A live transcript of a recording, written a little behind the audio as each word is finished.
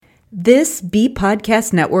This B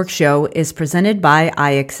Podcast Network show is presented by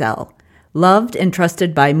IXL. Loved and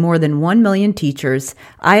trusted by more than 1 million teachers,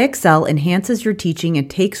 IXL enhances your teaching and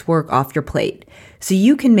takes work off your plate, so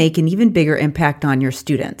you can make an even bigger impact on your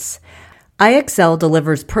students. IXL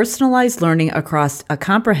delivers personalized learning across a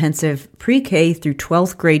comprehensive pre-K through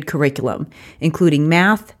 12th grade curriculum, including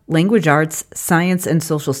math, language arts, science, and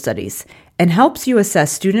social studies, and helps you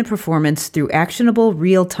assess student performance through actionable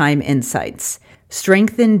real-time insights.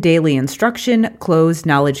 Strengthen daily instruction, close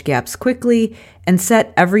knowledge gaps quickly, and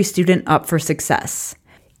set every student up for success.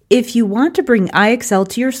 If you want to bring IXL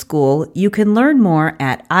to your school, you can learn more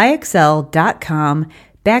at ixl.com/BE.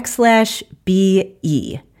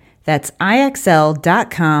 That's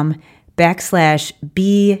ixl.com/BE.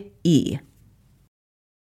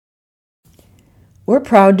 We're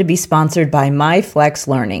proud to be sponsored by MyFlex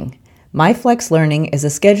Learning. MyFlex Learning is a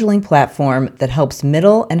scheduling platform that helps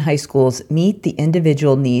middle and high schools meet the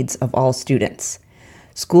individual needs of all students.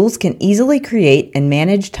 Schools can easily create and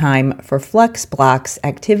manage time for flex blocks,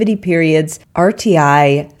 activity periods,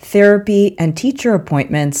 RTI, therapy, and teacher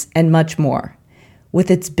appointments, and much more.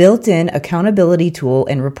 With its built-in accountability tool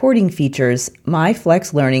and reporting features,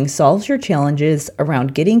 MyFlex Learning solves your challenges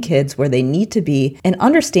around getting kids where they need to be and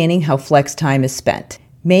understanding how flex time is spent.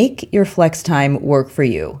 Make your flex time work for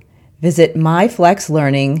you. Visit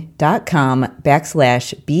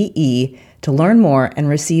myflexlearning.com/BE to learn more and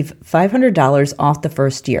receive $500 off the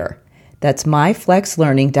first year. That's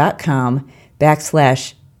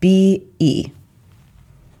myflexlearning.com/BE.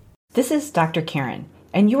 This is Dr. Karen,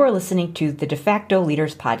 and you are listening to the De facto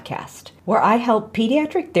Leaders Podcast, where I help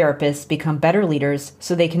pediatric therapists become better leaders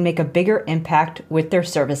so they can make a bigger impact with their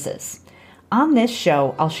services. On this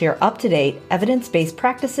show, I'll share up-to-date, evidence-based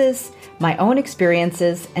practices, my own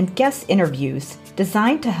experiences, and guest interviews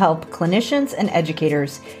designed to help clinicians and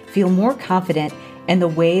educators feel more confident in the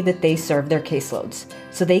way that they serve their caseloads,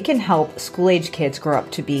 so they can help school-age kids grow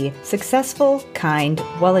up to be successful, kind,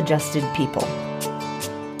 well-adjusted people.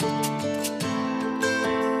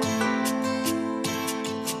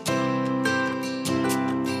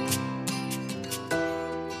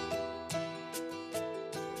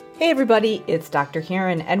 Hey everybody, it's Dr.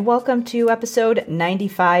 Karen, and welcome to episode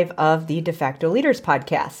 95 of the De facto Leaders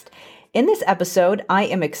Podcast. In this episode, I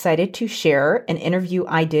am excited to share an interview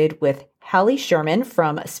I did with Hallie Sherman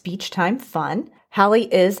from Speech Time Fun. Hallie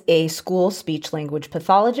is a school speech-language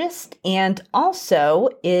pathologist and also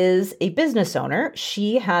is a business owner.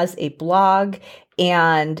 She has a blog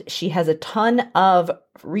and she has a ton of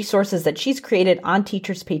resources that she's created on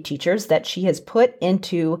Teachers Pay Teachers that she has put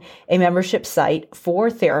into a membership site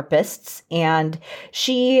for therapists. And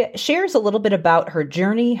she shares a little bit about her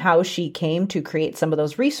journey, how she came to create some of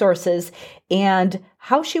those resources, and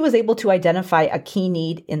how she was able to identify a key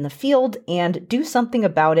need in the field and do something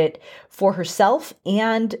about it for herself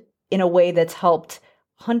and in a way that's helped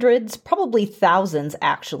hundreds, probably thousands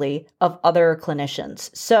actually, of other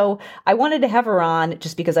clinicians. So I wanted to have her on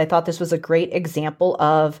just because I thought this was a great example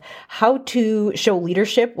of how to show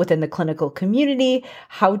leadership within the clinical community,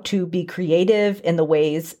 how to be creative in the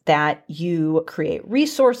ways that you create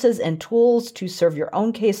resources and tools to serve your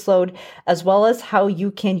own caseload, as well as how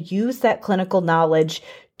you can use that clinical knowledge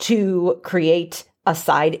to create a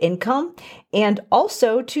side income and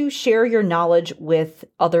also to share your knowledge with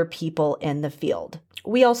other people in the field.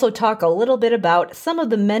 We also talk a little bit about some of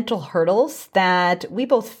the mental hurdles that we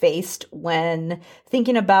both faced when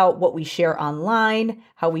thinking about what we share online,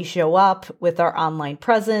 how we show up with our online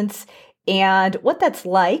presence, and what that's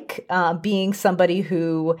like being somebody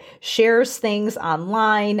who shares things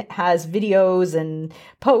online, has videos and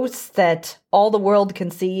posts that all the world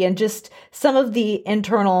can see, and just some of the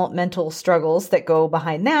internal mental struggles that go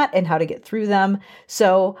behind that and how to get through them.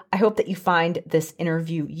 So I hope that you find this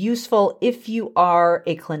interview useful if you are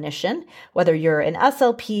a clinician, whether you're an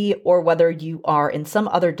SLP or whether you are in some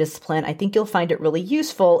other discipline. I think you'll find it really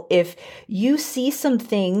useful if you see some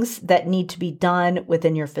things that need to be done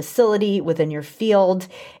within your facility, within your field,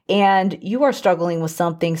 and you are struggling with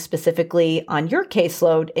something specifically on your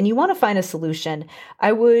caseload and you want to find a solution.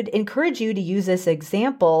 I would encourage you to use this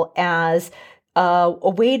example as a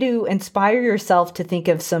way to inspire yourself to think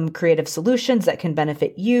of some creative solutions that can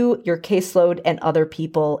benefit you, your caseload, and other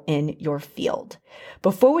people in your field.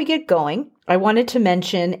 Before we get going, I wanted to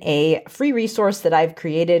mention a free resource that I've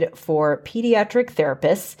created for pediatric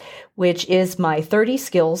therapists, which is my 30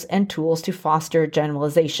 skills and tools to foster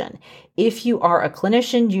generalization. If you are a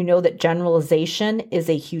clinician, you know that generalization is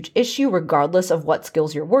a huge issue regardless of what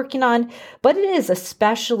skills you're working on, but it is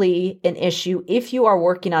especially an issue if you are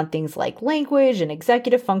working on things like language and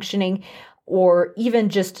executive functioning. or even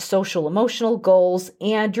just social emotional goals,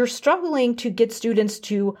 and you're struggling to get students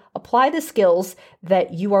to apply the skills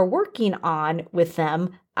that you are working on with them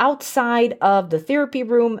outside of the therapy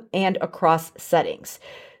room and across settings.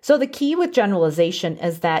 So the key with generalization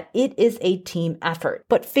is that it is a team effort,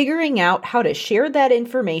 but figuring out how to share that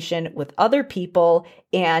information with other people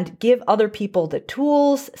and give other people the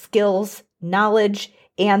tools, skills, knowledge,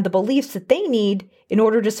 and the beliefs that they need in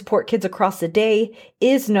order to support kids across the day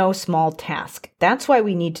is no small task. That's why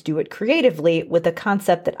we need to do it creatively with a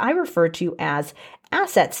concept that I refer to as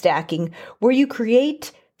asset stacking, where you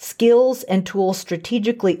create skills and tools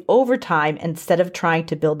strategically over time instead of trying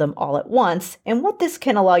to build them all at once. And what this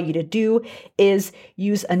can allow you to do is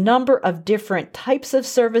use a number of different types of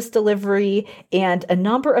service delivery and a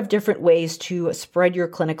number of different ways to spread your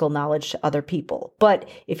clinical knowledge to other people. But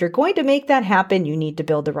if you're going to make that happen, you need to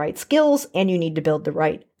build the right skills and you need to build the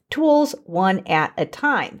right tools one at a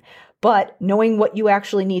time. But knowing what you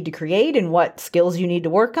actually need to create and what skills you need to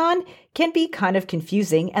work on can be kind of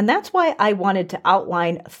confusing. And that's why I wanted to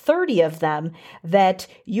outline 30 of them that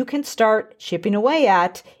you can start chipping away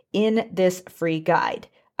at in this free guide.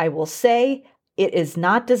 I will say it is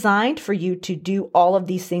not designed for you to do all of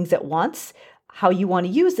these things at once. How you want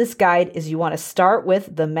to use this guide is you want to start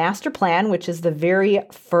with the master plan, which is the very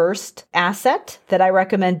first asset that I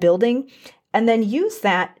recommend building, and then use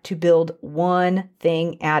that to build one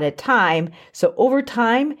thing at a time. So over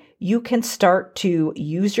time, you can start to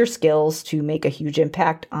use your skills to make a huge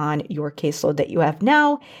impact on your caseload that you have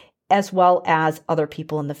now, as well as other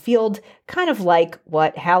people in the field, kind of like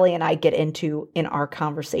what Hallie and I get into in our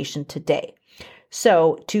conversation today.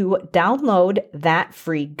 So to download that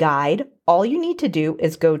free guide, all you need to do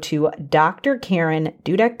is go to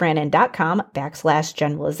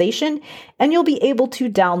drkarendudekbrandon.com/generalization, and you'll be able to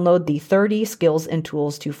download the 30 skills and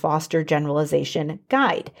tools to foster generalization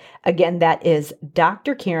guide. Again, that is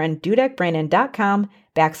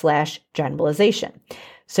drkarendudekbrandon.com/generalization.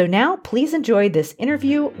 So now please enjoy this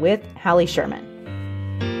interview with Hallie Sherman.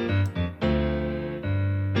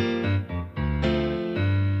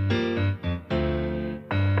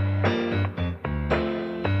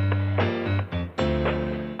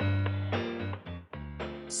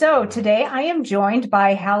 So today I am joined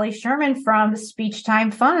by Hallie Sherman from Speech Time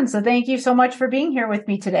Fund. So thank you so much for being here with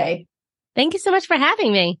me today. Thank you so much for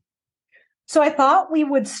having me. So I thought we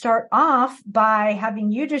would start off by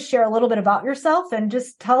having you just share a little bit about yourself and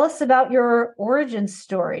just tell us about your origin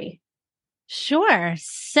story. Sure.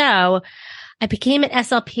 So I became an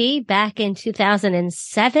SLP back in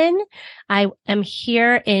 2007. I am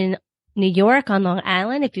here in New York on Long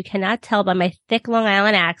Island, if you cannot tell by my thick Long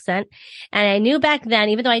Island accent. And I knew back then,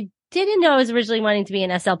 even though I didn't know I was originally wanting to be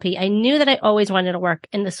an SLP, I knew that I always wanted to work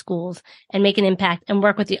in the schools and make an impact and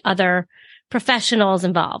work with the other professionals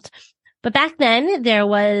involved. But back then, there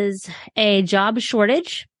was a job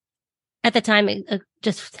shortage. At the time, it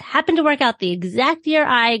just happened to work out the exact year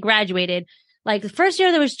I graduated. Like the first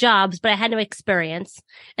year there was jobs, but I had no experience.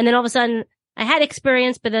 And then all of a sudden I had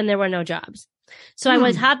experience, but then there were no jobs. So I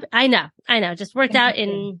was I know, just worked out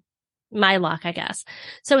in my luck, I guess.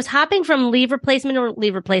 So I was hopping from leave replacement to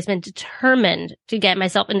leave replacement, determined to get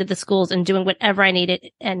myself into the schools and doing whatever I needed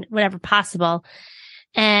and whatever possible.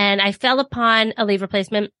 And I fell upon a leave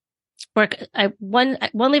replacement work. One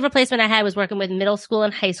leave replacement I had was working with middle school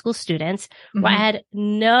and high school students where I had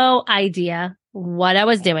no idea what I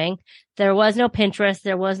was doing. There was no Pinterest.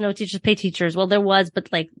 There was no Teachers Pay Teachers. Well, there was, but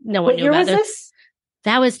like no one knew about it. What year was this?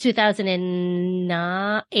 That was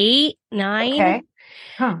 2008, 9. Okay.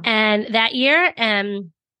 Huh. And that year,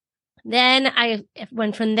 then I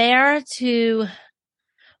went from there to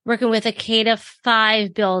working with a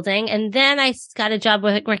K-5 building. And then I got a job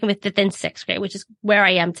working with 5th and 6th grade, which is where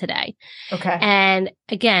I am today. Okay. And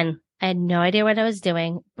again, I had no idea what I was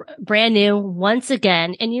doing. Brand new once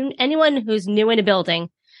again. And anyone who's new in a building,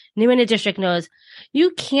 new in a district knows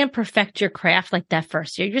you can't perfect your craft like that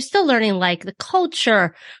first year. You're still learning like the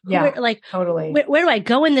culture. Yeah, totally. Where do I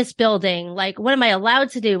go in this building? Like, what am I allowed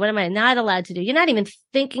to do? What am I not allowed to do? You're not even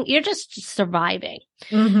thinking. You're just surviving.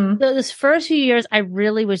 So this first few years, I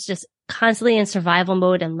really was just constantly in survival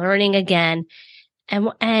mode and learning again.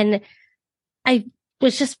 And I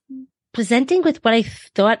was just presenting with what I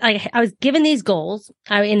thought. I was given these goals.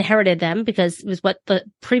 I inherited them because it was what the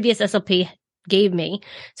previous SLP gave me.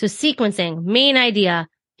 So sequencing, main idea,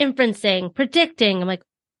 inferencing, predicting. I'm like,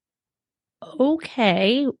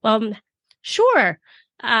 okay, sure.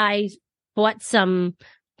 I bought some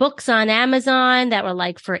books on Amazon that were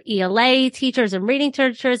like for ELA teachers and reading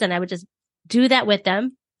teachers, and I would just do that with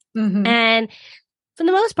them. And for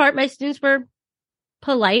the most part, my students were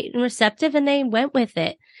polite and receptive and they went with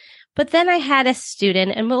it. But then I had a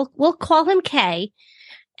student, and we'll call him K,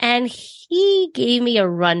 and he gave me a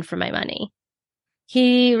run for my money.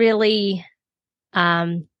 He really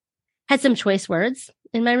had some choice words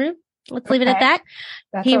in my room. Let's leave it at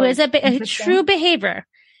that. He was a true behavior.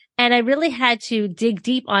 And I really had to dig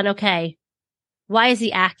deep on, okay, why is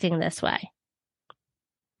he acting this way?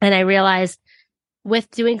 And I realized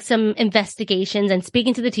with doing some investigations and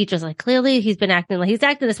speaking to the teachers, like clearly he's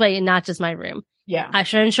acting this way in not just my room. Yeah.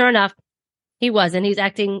 Sure enough, he wasn't. He's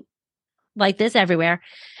acting like this everywhere.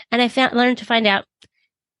 And I learned to find out,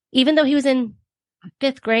 even though he was in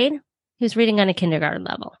 5th grade, he was reading on a kindergarten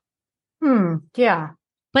level. Yeah.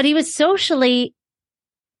 But he was socially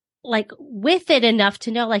with it enough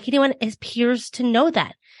to know, he didn't want his peers to know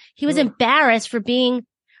that. He was embarrassed for being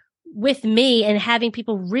with me and having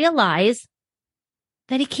people realize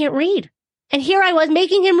that he can't read. And here I was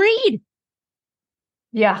making him read.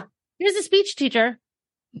 Yeah. Here's a speech teacher.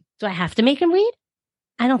 Do I have to make him read?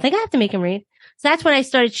 I don't think I have to make him read. So that's when I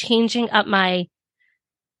started changing up my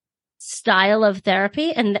style of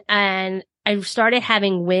therapy. And I started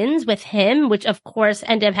having wins with him, which of course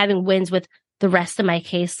ended up having wins with the rest of my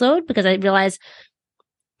caseload, because I realized,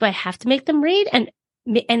 do I have to make them read? And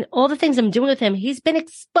all the things I'm doing with him, he's been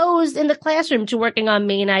exposed in the classroom to working on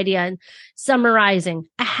main idea and summarizing.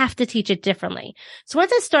 I have to teach it differently. So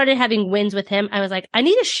once I started having wins with him, I was like, I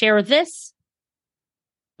need to share this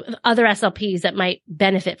with other SLPs that might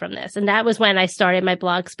benefit from this. And that was when I started my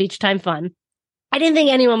blog, Speech Time Fun. I didn't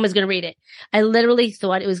think anyone was going to read it. I literally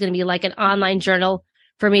thought it was going to be like an online journal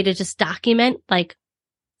for me to just document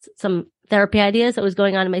some therapy ideas that was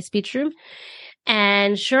going on in my speech room.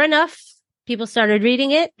 And sure enough, people started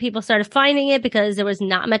reading it. People started finding it because there was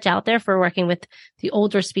not much out there for working with the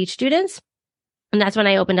older speech students. And that's when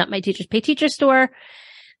I opened up my Teachers Pay Teacher store.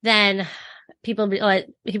 Then people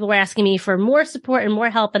were asking me for more support and more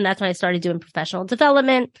help. And that's when I started doing professional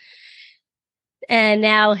development. And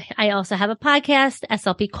now I also have a podcast,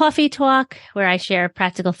 SLP Coffee Talk, where I share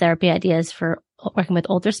practical therapy ideas for working with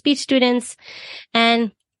older speech students.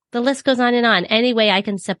 And the list goes on and on. Any way I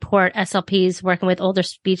can support SLPs working with older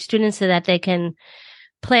speech students so that they can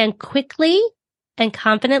plan quickly and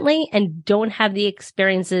confidently and don't have the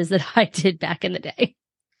experiences that I did back in the day.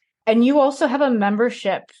 And you also have a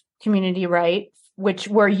membership community, right?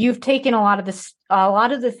 Where you've taken a lot of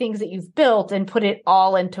the things that you've built and put it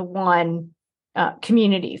all into one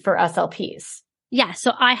community for SLPs. Yeah.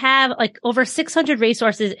 So I have over 600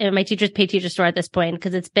 resources in my Teachers Pay Teacher store at this point,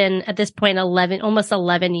 because it's been at this point almost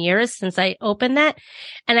 11 years since I opened that.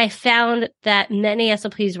 And I found that many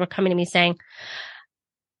SLPs were coming to me saying,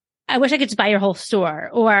 I wish I could just buy your whole store,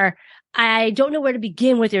 or I don't know where to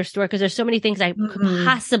begin with your store because there's so many things I could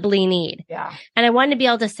possibly need. Yeah. And I wanted to be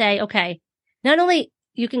able to say, okay, not only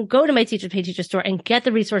you can go to my Teachers Pay Teacher store and get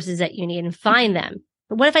the resources that you need and find them,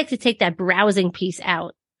 but what if I could take that browsing piece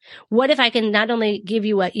out? What if I can not only give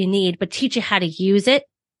you what you need, but teach you how to use it?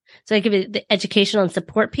 So I give you the educational and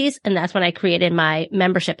support piece. And that's when I created my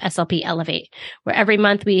membership, SLP Elevate, where every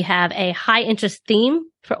month we have a high interest theme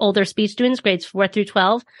for older speech students, grades 4 through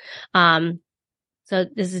 12. So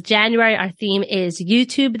this is January. Our theme is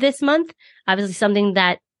YouTube this month. Obviously something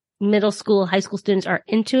that middle school, high school students are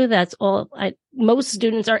into. That's all most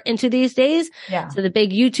students are into these days. Yeah. So the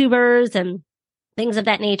big YouTubers and things of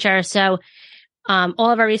that nature. So all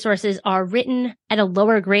of our resources are written at a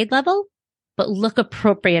lower grade level, but look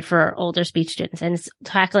appropriate for older speech students, and it's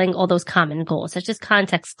tackling all those common goals, such as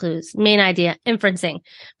context clues, main idea, inferencing.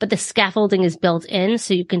 But the scaffolding is built in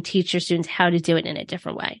so you can teach your students how to do it in a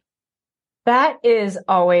different way. That is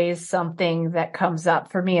always something that comes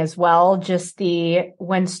up for me as well. Just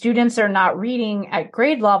when students are not reading at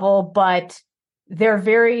grade level, but they're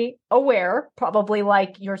very aware, probably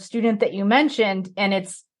like your student that you mentioned, and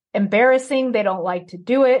it's embarrassing. They don't like to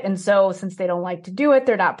do it. And so since they don't like to do it,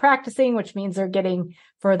 they're not practicing, which means they're getting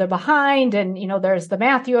further behind. And, there's the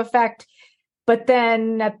Matthew effect. But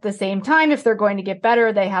then at the same time, if they're going to get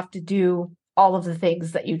better, they have to do all of the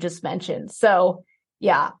things that you just mentioned. So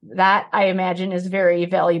yeah, that I imagine is very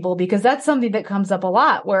valuable, because that's something that comes up a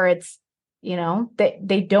lot where it's,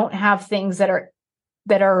 they don't have things that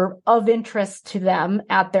are of interest to them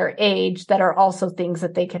at their age that are also things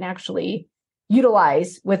that they can actually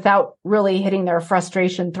utilize without really hitting their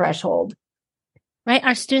frustration threshold. Right?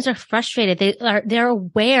 Our students are frustrated. They're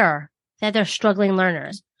aware that they're struggling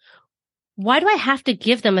learners. Why do I have to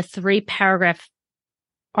give them a 3-paragraph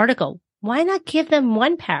article? Why not give them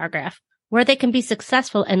 1 paragraph where they can be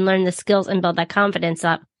successful and learn the skills and build that confidence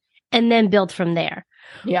up and then build from there?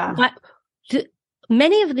 Yeah.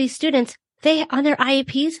 Many of these students, on their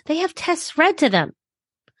IEPs, they have tests read to them.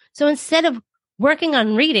 So instead of working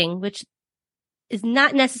on reading, which is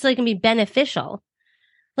not necessarily going to be beneficial.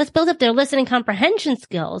 Let's build up their listening comprehension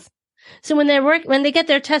skills. So when they get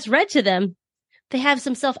their test read to them, they have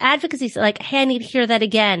some self-advocacy. So like, hey, I need to hear that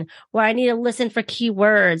again, or I need to listen for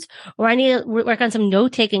keywords, or I need to work on some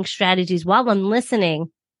note-taking strategies while I'm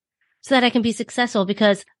listening so that I can be successful,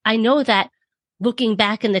 because I know that looking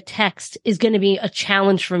back in the text is going to be a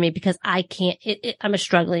challenge for me because I can't, I'm a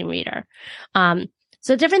struggling reader.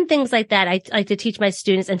 So different things like that. I like to teach my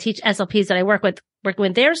students and teach SLPs that I working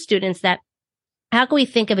with their students, that how can we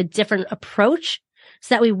think of a different approach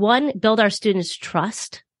so that we, one, build our students'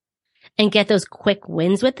 trust and get those quick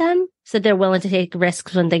wins with them so they're willing to take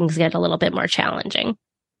risks when things get a little bit more challenging.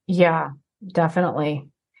 Yeah, definitely.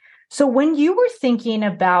 So when you were thinking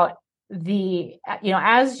about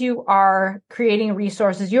as you are creating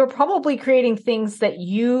resources, you're probably creating things that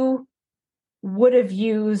you would have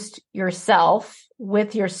used yourself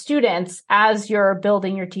with your students as you're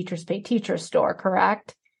building your Teachers Pay Teachers store,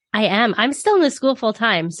 correct? I am. I'm still in the school full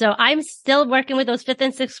time. So I'm still working with those 5th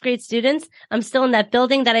and 6th grade students. I'm still in that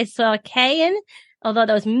building that I saw Kay in, although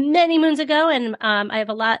that was many moons ago. And I have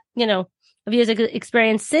a lot, of years of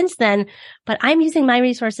experience since then, but I'm using my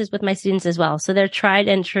resources with my students as well. So they're tried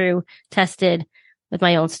and true, tested with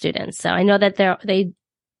my own students. So I know that they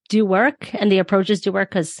do work and the approaches do work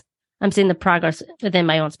because I'm seeing the progress within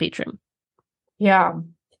my own speech room. Yeah.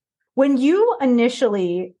 When you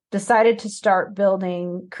initially decided to start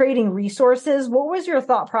creating resources, what was your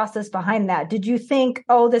thought process behind that? Did you think,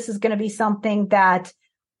 oh, this is going to be something that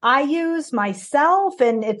I use myself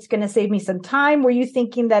and it's going to save me some time? Were you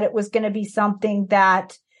thinking that it was going to be something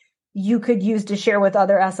that you could use to share with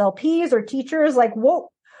other SLPs or teachers? Like,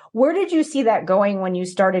 where did you see that going when you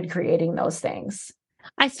started creating those things?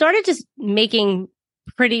 I started just making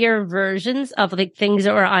prettier versions of like things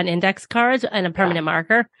that were on index cards and a permanent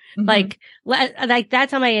marker. Mm-hmm. Like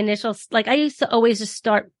that's how my initial, like I used to always just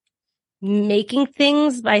start making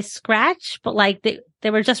things by scratch, but like they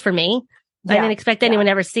were just for me. I didn't expect anyone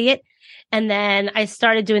to ever see it. And then I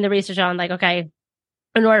started doing the research on like, okay,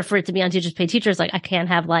 in order for it to be on Teachers Pay Teachers, like I can't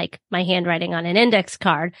have like my handwriting on an index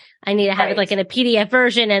card. I need to have it like in a PDF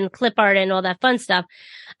version and clip art and all that fun stuff.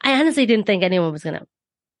 I honestly didn't think anyone was going to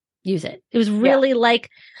use it. It was really like,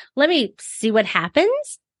 let me see what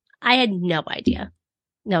happens. I had no idea.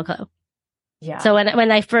 No clue. Yeah. So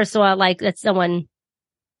when I first saw like that someone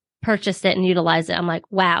purchased it and utilized it, I'm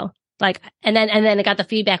like, wow. Like, and then I got the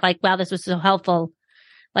feedback like, wow, this was so helpful.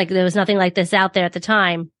 Like there was nothing like this out there at the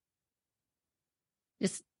time.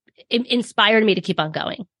 Just it inspired me to keep on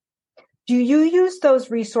going. Do you use those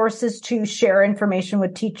resources to share information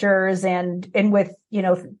with teachers and with,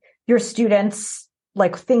 your students,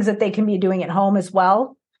 like things that they can be doing at home as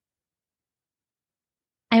well?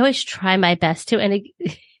 I always try my best to, and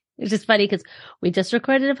it's just funny because we just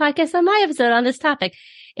recorded a podcast on my episode on this topic.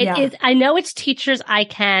 It is, I know it's teachers I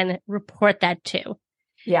can report that to.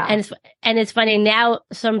 Yeah. And it's funny now,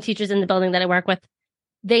 some teachers in the building that I work with,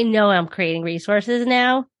 they know I'm creating resources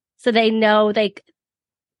now. So they know they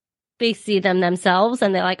see them themselves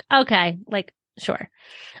and they're like, okay, like, sure.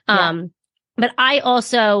 Yeah. But I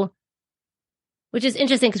also, which is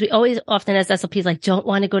interesting because we always often as SLPs like don't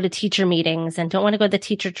want to go to teacher meetings and don't want to go to the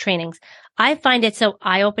teacher trainings. I find it so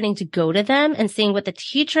eye-opening to go to them and seeing what the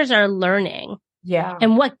teachers are learning. Yeah.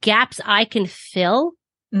 And what gaps I can fill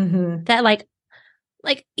that like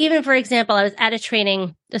even for example, I was at a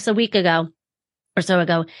training just a week ago or so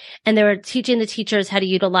ago, and they were teaching the teachers how to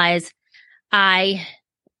utilize, I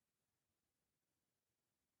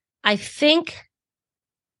think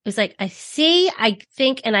it was like, I see, I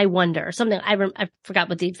think, and I wonder or something. I forgot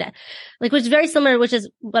what the exact, like, which is very similar, which is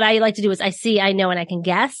what I like to do is I see, I know, and I can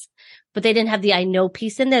guess. But they didn't have the I know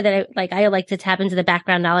piece in there that I like to tap into the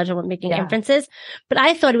background knowledge and making inferences. But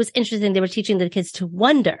I thought it was interesting. They were teaching the kids to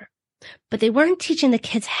wonder, but they weren't teaching the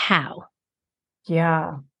kids how.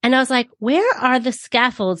 Yeah. And I was like, where are the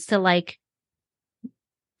scaffolds to like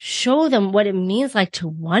show them what it means like to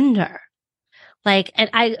wonder? Like, and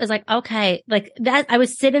I was like, okay, like that, I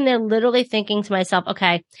was sitting there literally thinking to myself,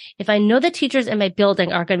 okay, if I know the teachers in my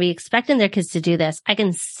building are going to be expecting their kids to do this, I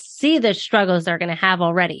can see the struggles they're going to have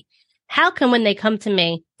already. How come when they come to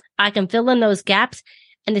me, I can fill in those gaps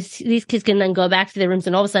and these kids can then go back to their rooms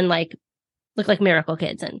and all of a sudden like look like miracle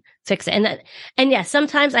kids and fix it. And yeah,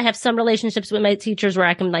 sometimes I have some relationships with my teachers where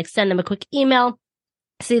I can like send them a quick email,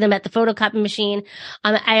 see them at the photocopy machine.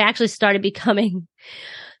 I actually started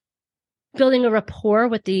building a rapport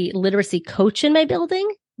with the literacy coach in my building.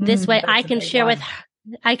 This way I can share with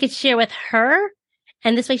her.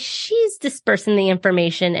 And this way she's dispersing the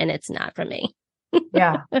information and it's not from me.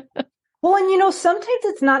 Yeah. Well, and sometimes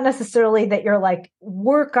it's not necessarily that you're like,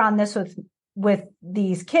 work on this with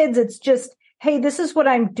these kids. It's just, hey, this is what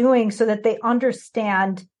I'm doing so that they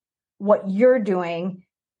understand what you're doing.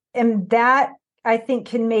 And that I think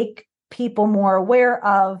can make people more aware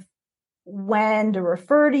of when to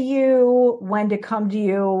refer to you, when to come to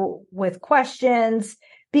you with questions,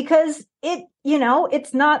 because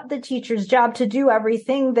it's not the teacher's job to do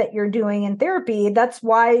everything that you're doing in therapy. That's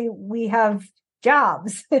why we have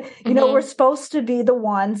jobs. We're supposed to be the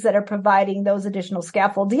ones that are providing those additional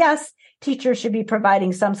scaffolds. Yes, teachers should be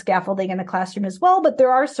providing some scaffolding in the classroom as well, but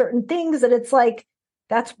there are certain things that it's like,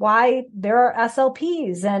 that's why there are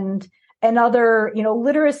SLPs and other,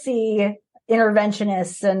 literacy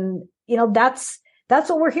interventionists. And, that's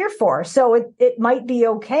what we're here for. So it might be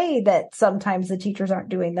okay that sometimes the teachers aren't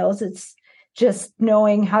doing those. It's just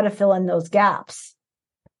knowing how to fill in those gaps.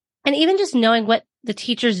 And even just knowing what the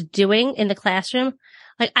teacher's doing in the classroom.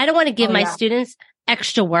 Like, I don't want to give my students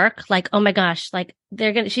extra work. Like, oh my gosh, like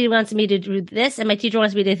she wants me to do this and my teacher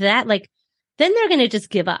wants me to do that. Like, then they're going to just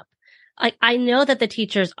give up. Like, I know that the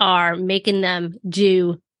teachers are making them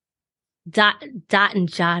do dot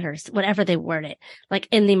and jotters, whatever they word it, like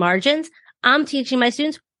in the margins. I'm teaching my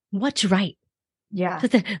students what to write. Yeah.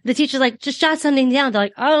 The teacher's like, just jot something down. They're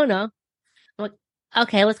like, oh no. I'm like,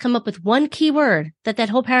 okay, let's come up with one key word that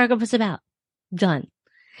whole paragraph is about. Done.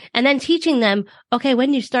 And then teaching them, okay,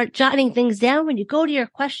 when you start jotting things down, when you go to your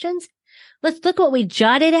questions, let's look what we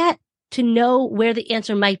jotted at to know where the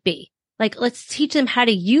answer might be. Like, let's teach them how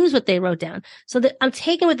to use what they wrote down. So that I'm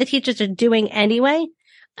taking what the teachers are doing anyway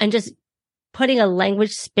and just putting a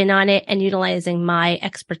language spin on it and utilizing my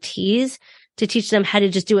expertise to teach them how to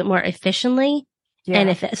just do it more efficiently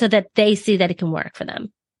so that they see that it can work for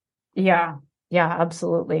them. Yeah. Yeah,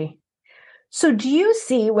 absolutely. So do you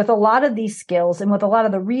see with a lot of these skills and with a lot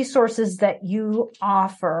of the resources that you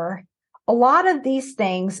offer, a lot of these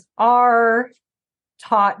things are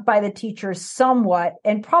taught by the teachers somewhat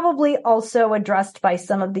and probably also addressed by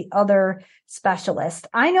some of the other specialists?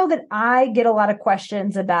 I know that I get a lot of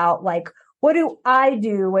questions about like, what do I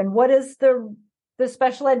do? And what does the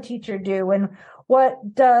special ed teacher do? And what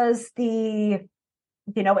does it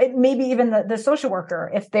maybe even the social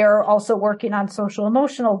worker, if they're also working on social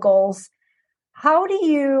emotional goals? How do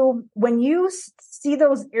you, when you see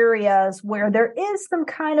those areas where there is some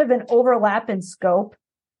kind of an overlap in scope,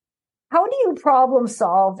 how do you problem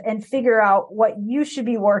solve and figure out what you should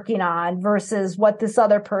be working on versus what this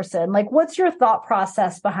other person, like, what's your thought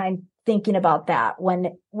process behind thinking about that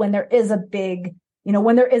when there is a big,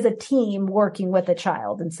 when there is a team working with a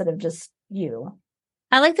child instead of just you?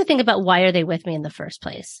 I like to think about, why are they with me in the first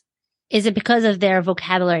place? Is it because of their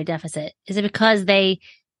vocabulary deficit? Is it because they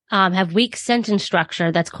have weak sentence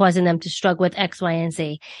structure that's causing them to struggle with X, Y, and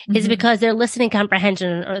Z? Mm-hmm. Is it because their listening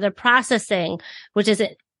comprehension or their processing, which is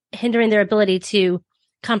hindering their ability to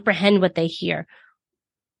comprehend what they hear?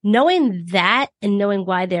 Knowing that and knowing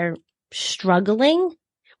why they're struggling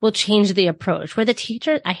will change the approach. Where the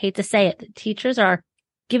teacher, I hate to say it, the teachers are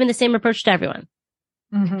giving the same approach to everyone.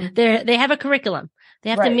 Mm-hmm. They have a curriculum. They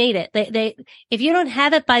have to meet it. They, if you don't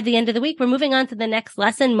have it by the end of the week, we're moving on to the next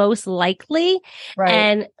lesson, most likely. Right.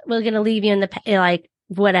 And we're going to leave you in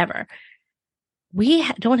whatever. We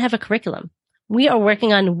don't have a curriculum. We are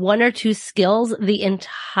working on one or two skills the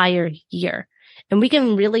entire year. And we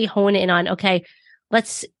can really hone in on, okay,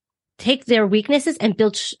 let's take their weaknesses and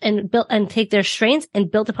build and take their strengths and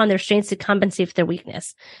build upon their strengths to compensate for their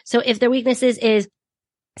weakness. So if their weaknesses is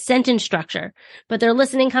sentence structure, but their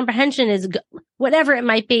listening comprehension is whatever it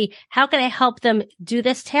might be, how can I help them do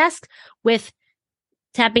this task with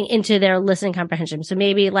tapping into their listening comprehension? So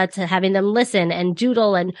maybe having them listen and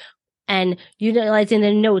doodle and utilizing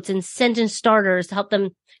their notes and sentence starters to help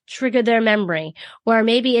them trigger their memory. Or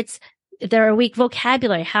maybe if they're a weak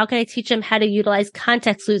vocabulary, how can I teach them how to utilize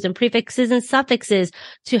context clues and prefixes and suffixes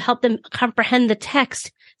to help them comprehend the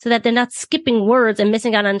text so that they're not skipping words and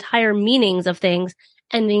missing out on entire meanings of things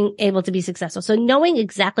and being able to be successful. So knowing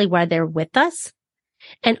exactly why they're with us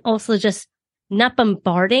and also just not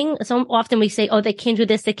bombarding. So often we say, oh, they can't do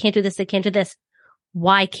this, they can't do this, they can't do this.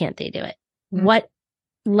 Why can't they do it? Mm-hmm. What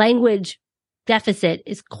language deficit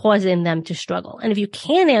is causing them to struggle? And if you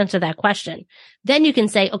can answer that question, then you can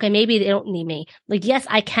say, okay, maybe they don't need me. Like, yes,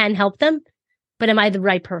 I can help them, but am I the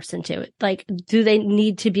right person to it? Like, do they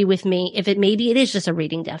need to be with me? Maybe it is just a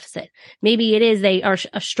reading deficit. Maybe it is they are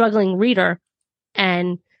a struggling reader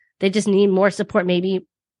and they just need more support, maybe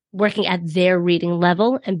working at their reading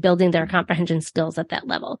level and building their comprehension skills at that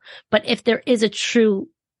level. But if there is a true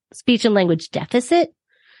speech and language deficit,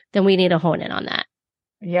 then we need to hone in on that.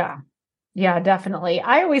 Yeah. Yeah, definitely.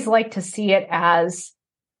 I always like to see it as,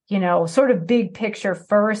 sort of big picture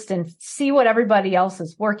first and see what everybody else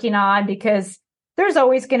is working on, because there's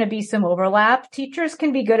always going to be some overlap. Teachers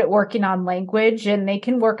can be good at working on language and they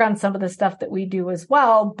can work on some of the stuff that we do as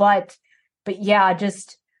well. But yeah,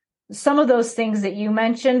 just some of those things that you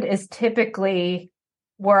mentioned is typically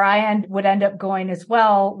where I would end up going as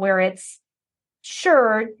well, where it's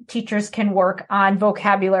sure teachers can work on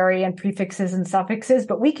vocabulary and prefixes and suffixes,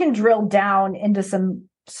 but we can drill down into some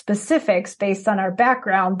specifics based on our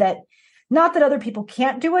background, that not that other people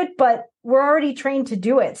can't do it, but we're already trained to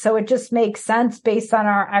do it. So it just makes sense based on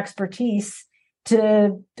our expertise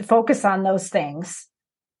to focus on those things.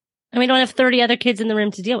 And we don't have 30 other kids in the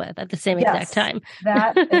room to deal with at the same exact time.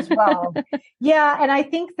 That as well. Yeah. And I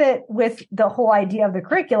think that with the whole idea of the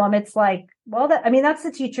curriculum, it's like, well, that's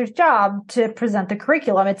the teacher's job to present the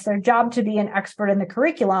curriculum. It's their job to be an expert in the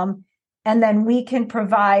curriculum. And then we can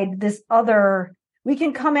provide we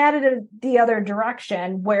can come at it the other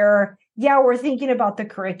direction where, yeah, we're thinking about the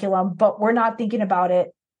curriculum, but we're not thinking about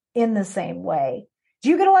it in the same way. Do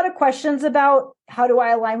you get a lot of questions about how do I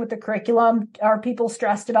align with the curriculum? Are people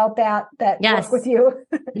stressed about that yes. work with you?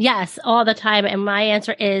 Yes, all the time. And my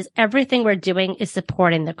answer is everything we're doing is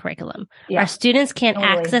supporting the curriculum. Yeah, our students can't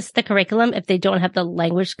access the curriculum if they don't have the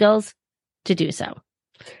language skills to do so.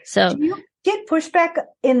 So do you get pushback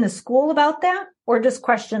in the school about that, or just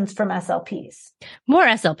questions from SLPs? More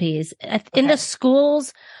SLPs. In the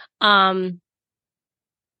schools, I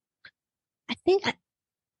think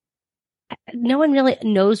no one really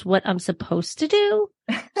knows what I'm supposed to do.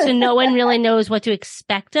 So no one really knows what to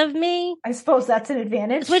expect of me. I suppose that's an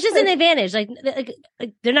advantage. Which is an advantage. Like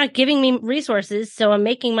they're not giving me resources. So I'm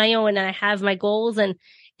making my own and I have my goals and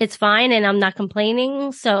it's fine. And I'm not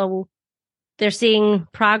complaining. So they're seeing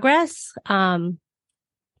progress.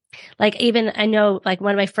 Like even I know like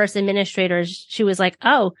one of my first administrators, she was like,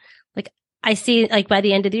 oh, like I see like by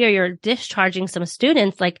the end of the year, you're discharging some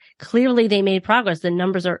students. Like clearly they made progress. The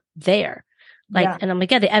numbers are there. Like, yeah. And I'm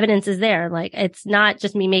like, yeah, the evidence is there. Like, it's not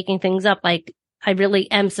just me making things up. Like I really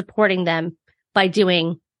am supporting them by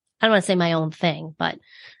doing, I don't want to say my own thing, but,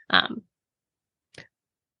 and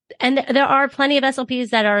there are plenty of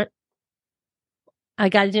SLPs that are, I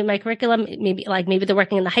got to do my curriculum. Maybe they're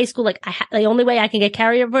working in the high school. Like the only way I can get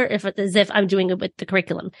carryover is if I'm doing it with the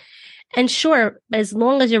curriculum. And sure, as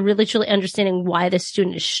long as you're really truly understanding why the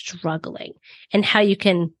student is struggling and how you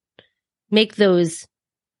can make those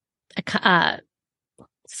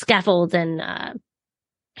scaffolds and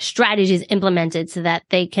strategies implemented so that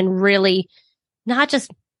they can really not just,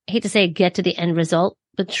 I hate to say, get to the end result,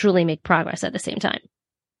 but truly make progress at the same time.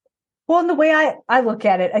 Well, and the way I look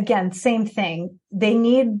at it, again, same thing. They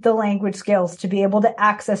need the language skills to be able to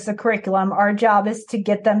access the curriculum. Our job is to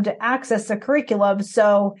get them to access the curriculum.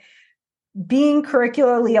 So being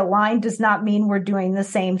curricularly aligned does not mean we're doing the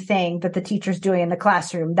same thing that the teacher's doing in the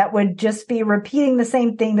classroom. That would just be repeating the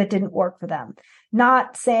same thing that didn't work for them.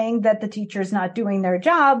 Not saying that the teacher's not doing their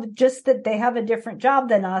job, just that they have a different job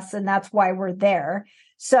than us, and that's why we're there.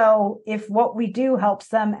 So if what we do helps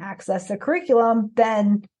them access the curriculum,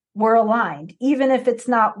 then we're aligned, even if it's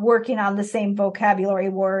not working on the same vocabulary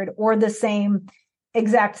word or the same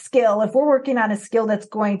exact skill. If we're working on a skill that's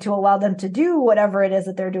going to allow them to do whatever it is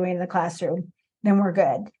that they're doing in the classroom, then we're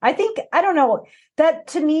good. I don't know, that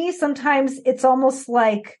to me, sometimes it's almost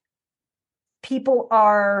like people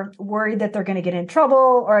are worried that they're going to get in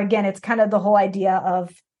trouble. Or again, it's kind of the whole idea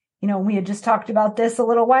of, we had just talked about this a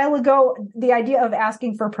little while ago, the idea of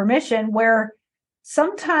asking for permission, where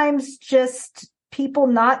sometimes just people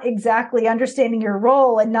not exactly understanding your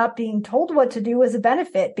role and not being told what to do is a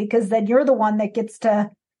benefit, because then you're the one that gets to,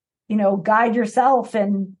 guide yourself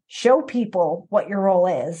and show people what your role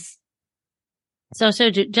is. So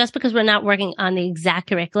just because we're not working on the exact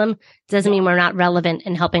curriculum doesn't mean we're not relevant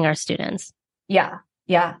in helping our students. Yeah,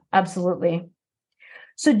 absolutely.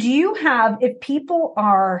 So do you have, if people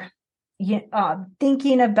are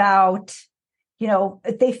thinking about,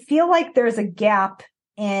 if they feel like there's a gap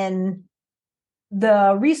in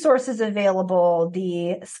the resources available,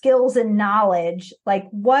 the skills and knowledge, like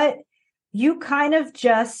what you kind of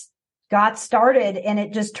just got started and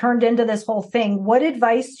it just turned into this whole thing. What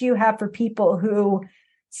advice do you have for people who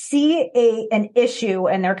see an issue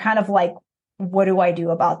and they're kind of like, what do I do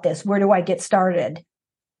about this? Where do I get started?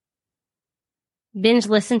 Binge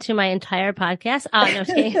listen to my entire podcast. Oh, no,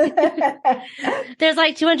 just kidding. There's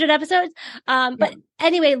like 200 episodes. But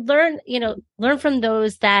anyway, learn from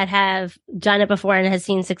those that have done it before and has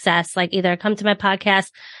seen success. Like either come to my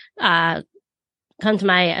podcast, come to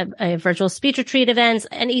my virtual speech retreat events,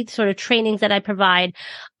 any sort of trainings that I provide.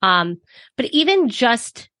 But even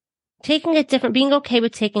just being okay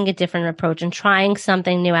with taking a different approach and trying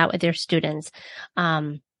something new out with your students.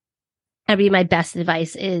 That'd be my best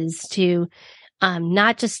advice, is to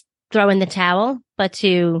not just throw in the towel, but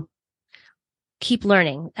to keep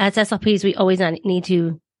learning. As SLPs, we always need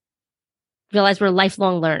to realize we're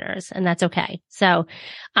lifelong learners, and that's okay. So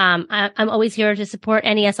I'm always here to support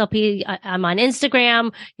any SLP. I'm on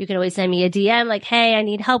Instagram. You can always send me a DM like, hey, I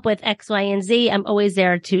need help with X, Y, and Z. I'm always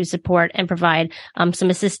there to support and provide some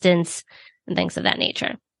assistance and things of that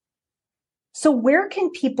nature. So where can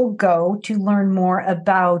people go to learn more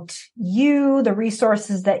about you, the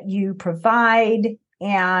resources that you provide,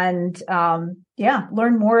 and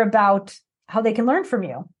learn more about how they can learn from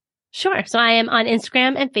you? Sure. So I am on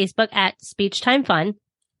Instagram and Facebook at Speech Time Fun.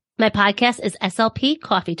 My podcast is SLP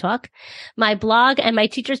Coffee Talk. My blog and my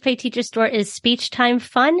Teachers Pay Teachers store is Speech Time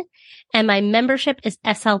Fun. And my membership is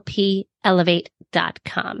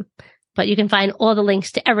slpelevate.com. But you can find all the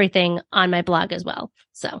links to everything on my blog as well.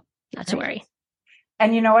 So not to worry.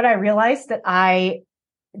 And you know what? I realized that I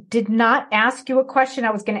did not ask you a question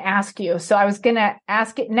I was going to ask you. So I was going to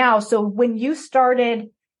ask it now. So when you started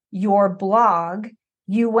your blog,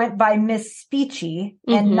 you went by Miss Speechy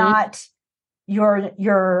and not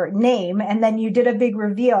your name. And then you did a big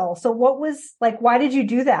reveal. So what was why did you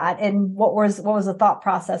do that? And what was the thought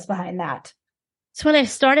process behind that? So when I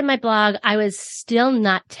started my blog, I was still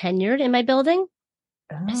not tenured in my building.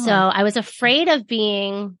 Oh. So I was afraid of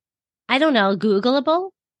being, I don't know, Googleable.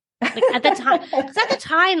 Like at the time, because at the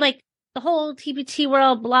time, like the whole TPT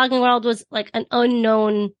world, blogging world was like an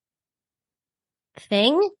unknown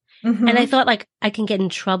thing. Mm-hmm. And I thought like I can get in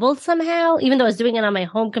trouble somehow, even though I was doing it on my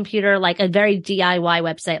home computer, like a very DIY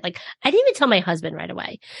website. Like I didn't even tell my husband right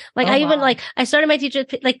away. Like I started my teacher,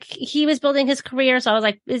 like he was building his career. So I was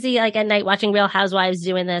like busy like at night watching Real Housewives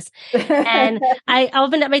doing this. And I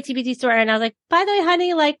opened up my TPT store and I was like, by the way,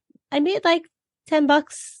 honey, like I made like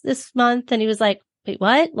 $10 this month. And he was like, wait,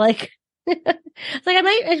 what? Like, it's like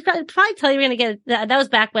I should probably tell you we're going to get that. That was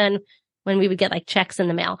back when we would get like checks in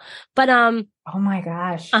the mail. But, oh my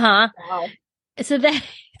gosh. Wow. So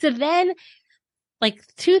then like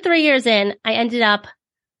 2-3 years in, I ended up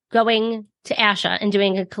going to ASHA and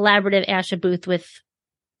doing a collaborative ASHA booth with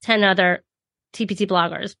 10 other TPT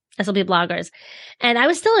bloggers, SLP bloggers. And I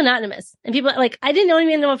was still anonymous, and people like, I didn't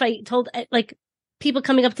even know if I told like people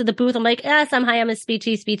coming up to the booth. I'm like, yes, I'm a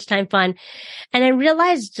Speechy, Speech Time Fun. And I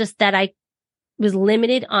realized just that I was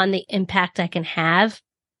limited on the impact I can have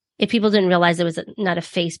if people didn't realize it was not a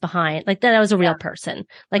face behind, like that I was a real person.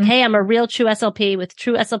 Like, hey, I'm a real true SLP with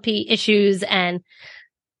true SLP issues. And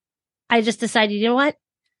I just decided, you know what?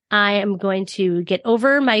 I am going to get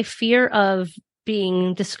over my fear of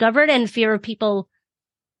being discovered and fear of people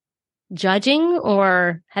judging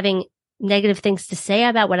or having negative things to say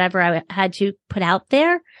about whatever I had to put out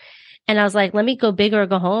there. And I was like, let me go big or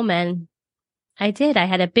go home. And I did. I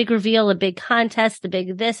had a big reveal, a big contest, a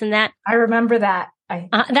big this and that. I remember that.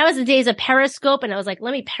 That was the days of Periscope. And I was like,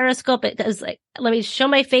 let me Periscope it. It was like, let me show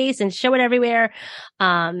my face and show it everywhere.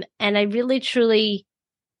 And I really, truly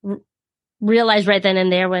realized right then and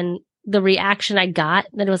there when the reaction I got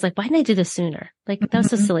that it was like, why didn't I do this sooner? Like, that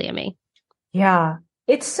was so silly of me. Yeah.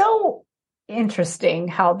 It's so interesting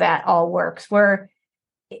how that all works where,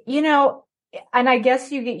 you know, and I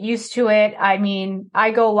guess you get used to it. I mean,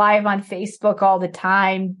 I go live on Facebook all the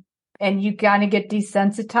time and you kind of get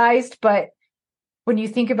desensitized, but when you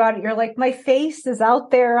think about it, you're like, my face is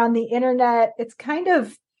out there on the internet. It's kind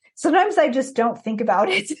of, sometimes I just don't think about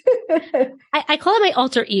it. I call it my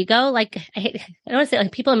alter ego. Like, I don't want to say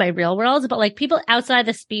like people in my real world, but like people outside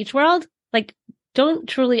the speech world, like don't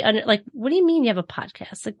truly like, what do you mean you have a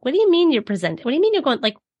podcast? Like, what do you mean you're presenting? What do you mean you're going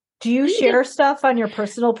like, do you share stuff on your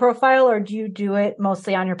personal profile or do you do it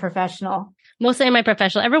mostly on your professional? Mostly on my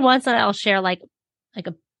professional. Every once in a while I'll share like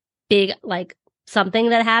a big, like something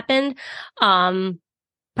that happened.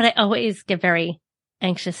 But I always get very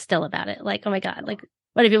anxious still about it. Like, oh my God, like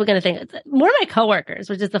what are people going to think? More my coworkers,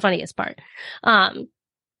 which is the funniest part. But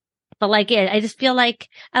like, yeah, I just feel like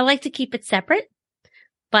I like to keep it separate,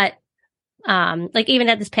 but, like even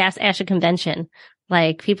at this past ASHA convention,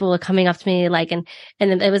 like people were coming up to me, like, and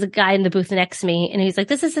then there was a guy in the booth next to me and he's like,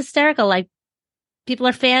 this is hysterical. Like people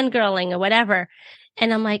are fangirling or whatever.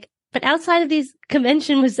 And I'm like, but outside of these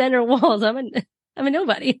convention center walls, I'm a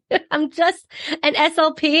nobody. I'm just an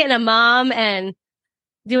SLP and a mom and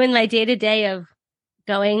doing my day to day of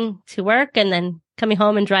going to work and then coming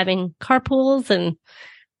home and driving carpools and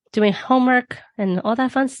doing homework and all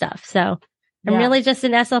that fun stuff. So I'm really just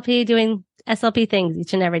an SLP doing SLP things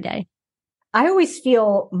each and every day. I always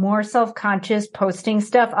feel more self-conscious posting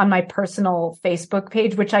stuff on my personal Facebook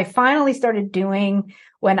page, which I finally started doing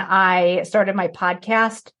when I started my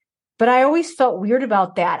podcast. But I always felt weird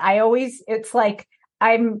about that. It's like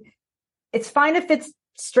it's fine if it's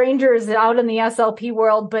strangers out in the SLP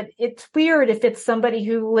world, but it's weird if it's somebody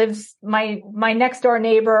who lives my next door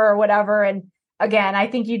neighbor or whatever. And again, I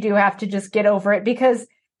think you do have to just get over it, because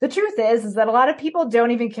the truth is that a lot of people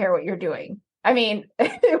don't even care what you're doing. I mean,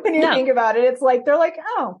 when you think about it, it's like, they're like,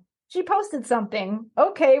 oh, she posted something.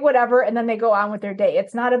 Okay, whatever. And then they go on with their day.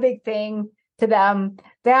 It's not a big thing to them.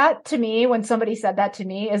 That, to me, when somebody said that to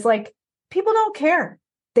me, is like, people don't care.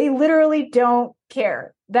 They literally don't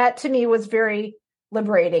care. That to me was very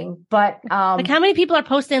liberating. But like, how many people are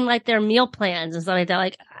posting like their meal plans and stuff like that?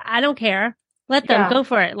 Like, I don't care. Let them go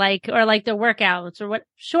for it. Like, or like their workouts or what?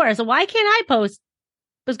 Sure. So why can't I post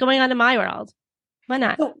what's going on in my world? Why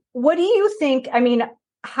not? So what do you think? I mean,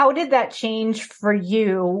 how did that change for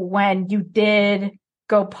you when you did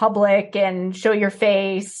go public and show your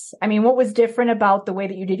face? I mean, what was different about the way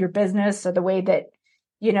that you did your business, or the way that,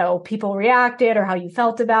 people reacted, or how you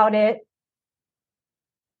felt about it?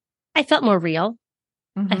 I felt more real.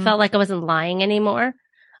 Mm-hmm. I felt like I wasn't lying anymore.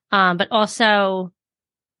 But also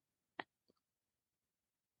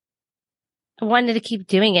I wanted to keep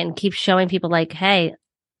doing it and keep showing people like, hey,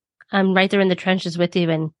 I'm right there in the trenches with you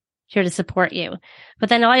and here to support you. But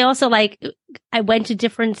then I also I went to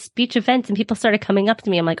different speech events and people started coming up to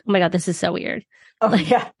me. I'm like, oh my God, this is so weird. Oh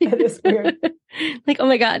yeah, it is weird. Like, oh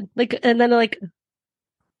my God. And then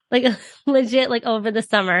legit, over the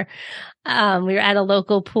summer, we were at a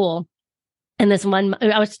local pool. And this one,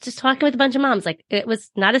 I was just talking with a bunch of moms. Like, it was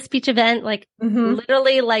not a speech event,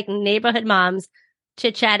 literally neighborhood moms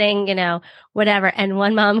chit-chatting, whatever. And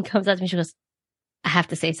one mom comes up to me, she goes, I have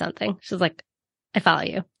to say something. She's like, I follow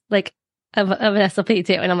you. Of an SLP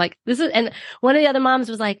too. And I'm like, and one of the other moms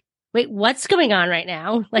was like, wait, what's going on right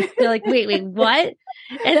now? They're like, wait, what?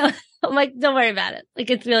 And I'm like, don't worry about it.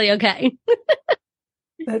 It's really okay.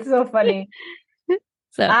 That's so funny.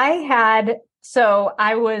 I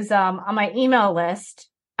was on my email list.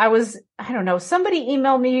 I don't know, somebody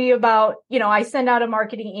emailed me about, I send out a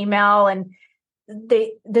marketing email, and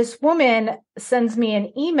this woman sends me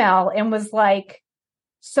an email and was like,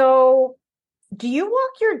 so do you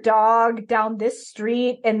walk your dog down this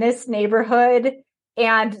street in this neighborhood?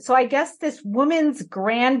 And so I guess this woman's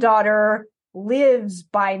granddaughter lives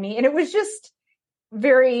by me. And it was just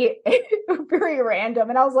very, very random.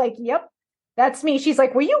 And I was like, yep, that's me. She's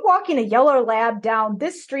like, were you walking a yellow lab down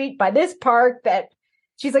this street by this park?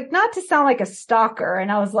 She's like, not to sound like a stalker. And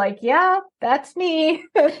I was like, yeah, that's me.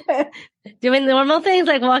 Doing normal things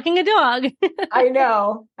like walking a dog. I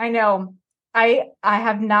know. I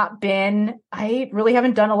really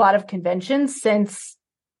haven't done a lot of conventions since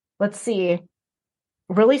I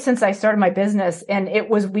started my business. And it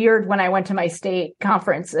was weird when I went to my state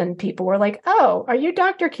conference and people were like, oh, are you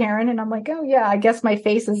Dr. Karen? And I'm like, oh yeah, I guess my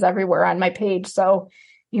face is everywhere on my page, so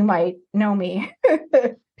you might know me.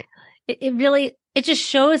 It just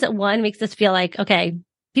shows that, one, makes us feel like, okay,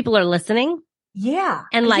 people are listening. Yeah.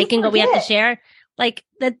 And liking what we have to share.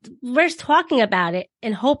 That we're talking about it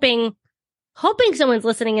and hoping someone's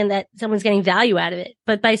listening and that someone's getting value out of it.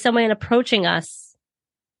 But by someone approaching us,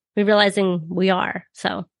 we're realizing we are.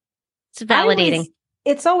 So it's validating.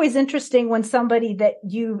 It's always interesting when somebody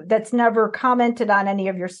that's never commented on any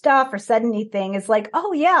of your stuff or said anything is like,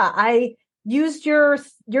 oh yeah, I used your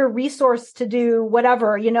resource to do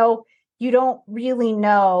whatever. You don't really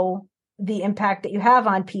know the impact that you have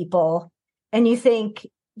on people. And you think,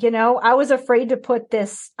 I was afraid to put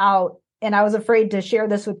this out, and I was afraid to share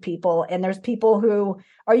this with people. And there's people who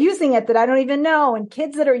are using it that I don't even know, and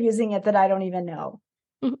kids that are using it that I don't even know.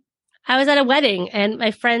 I was at a wedding and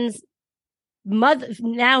my friend's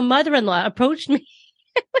mother-in-law approached me.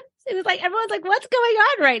 It was like, everyone's like, what's going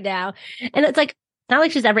on right now? And it's like, not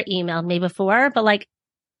like she's ever emailed me before, but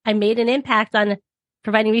I made an impact on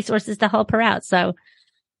providing resources to help her out. So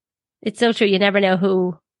it's so true. You never know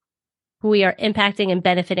who we are impacting and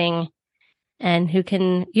benefiting, and who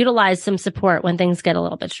can utilize some support when things get a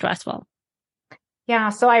little bit stressful. Yeah.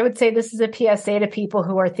 So I would say this is a PSA to people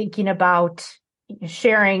who are thinking about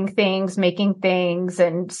sharing things, making things,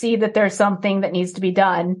 and see that there's something that needs to be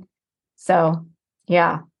done. So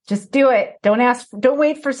yeah, just do it. Don't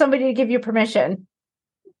wait for somebody to give you permission.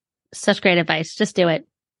 Such great advice. Just do it.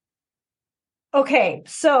 Okay.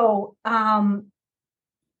 So,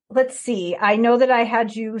 let's see. I know that I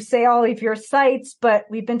had you say all of your sites, but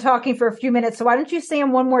we've been talking for a few minutes. So why don't you say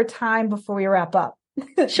them one more time before we wrap up?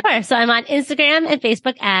 Sure. So I'm on Instagram and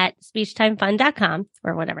Facebook at speechtimefun.com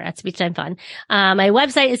or whatever, at speechtimefun. My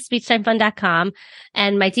website is speechtimefun.com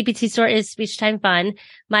and my TPT store is speechtimefun.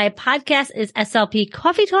 My podcast is SLP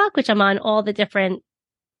Coffee Talk, which I'm on all the different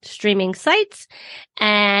streaming sites.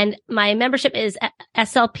 And my membership is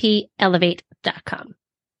slpelevate.com.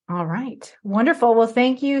 All right. Wonderful. Well,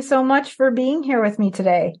 thank you so much for being here with me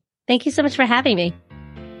today. Thank you so much for having me.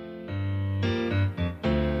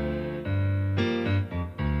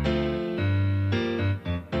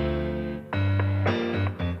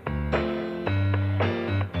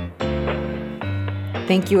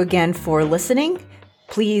 Thank you again for listening.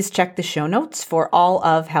 Please check the show notes for all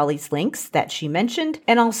of Hallie's links that she mentioned.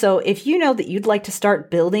 And also, if you know that you'd like to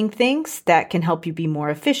start building things that can help you be more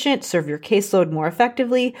efficient, serve your caseload more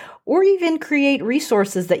effectively, or even create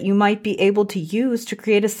resources that you might be able to use to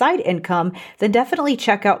create a side income, then definitely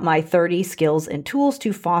check out my 30 skills and tools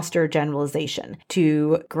to foster generalization.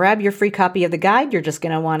 To grab your free copy of the guide, you're just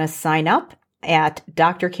going to want to sign up at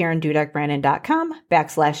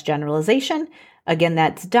drkarendudekbrandon.com/generalization. Again,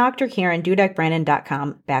 that's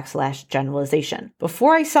drkarendudekbrandon.com/generalization.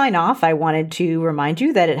 Before I sign off, I wanted to remind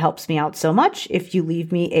you that it helps me out so much if you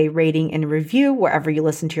leave me a rating and review wherever you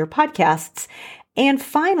listen to your podcasts. And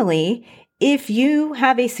finally, if you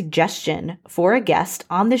have a suggestion for a guest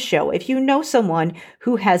on the show, if you know someone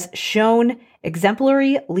who has shown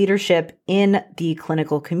exemplary leadership in the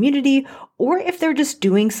clinical community, or if they're just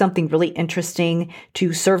doing something really interesting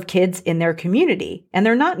to serve kids in their community and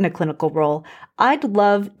they're not in a clinical role, I'd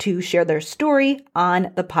love to share their story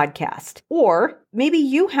on the podcast. Or maybe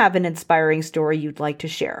you have an inspiring story you'd like to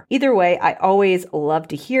share. Either way, I always love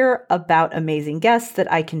to hear about amazing guests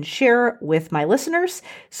that I can share with my listeners.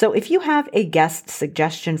 So if you have a guest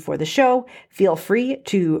suggestion for the show, feel free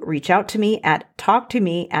to reach out to me at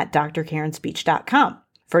talktome@drkarenspeech.com.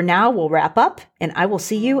 For now, we'll wrap up, and I will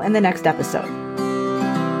see you in the next episode.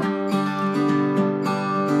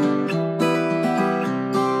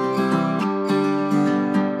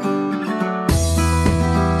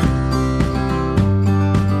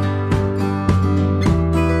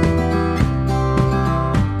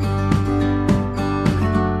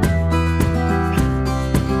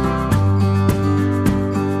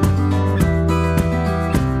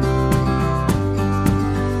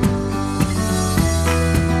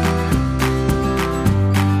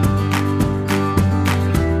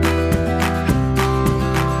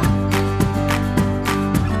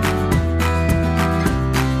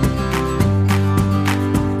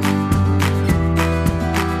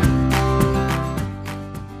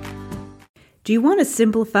 Do you want to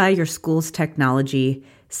simplify your school's technology,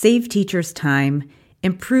 save teachers time,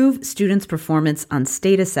 improve students' performance on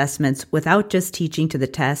state assessments without just teaching to the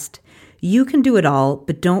test? You can do it all,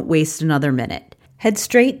 but don't waste another minute. Head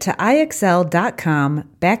straight to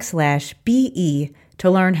ixl.com/BE to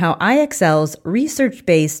learn how IXL's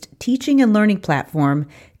research-based teaching and learning platform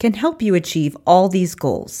can help you achieve all these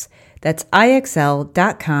goals. That's ixl.com/BE.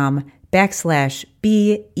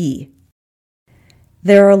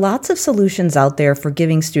 There are lots of solutions out there for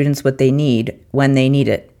giving students what they need when they need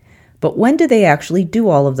it. But when do they actually do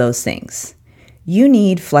all of those things? You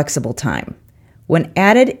need flexible time. When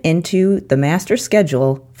added into the master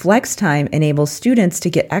schedule, flex time enables students to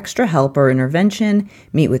get extra help or intervention,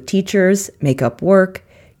 meet with teachers, make up work,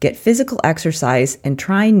 get physical exercise, and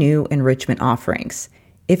try new enrichment offerings.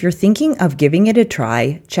 If you're thinking of giving it a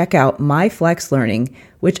try, check out My Flex Learning,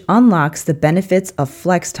 which unlocks the benefits of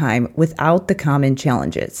flex time without the common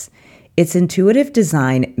challenges. Its intuitive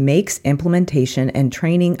design makes implementation and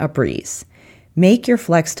training a breeze. Make your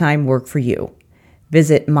flex time work for you.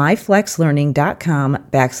 Visit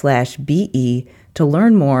myflexlearning.com/BE to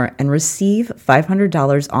learn more and receive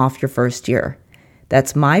 $500 off your first year.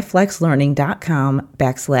 That's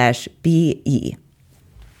myflexlearning.com/BE.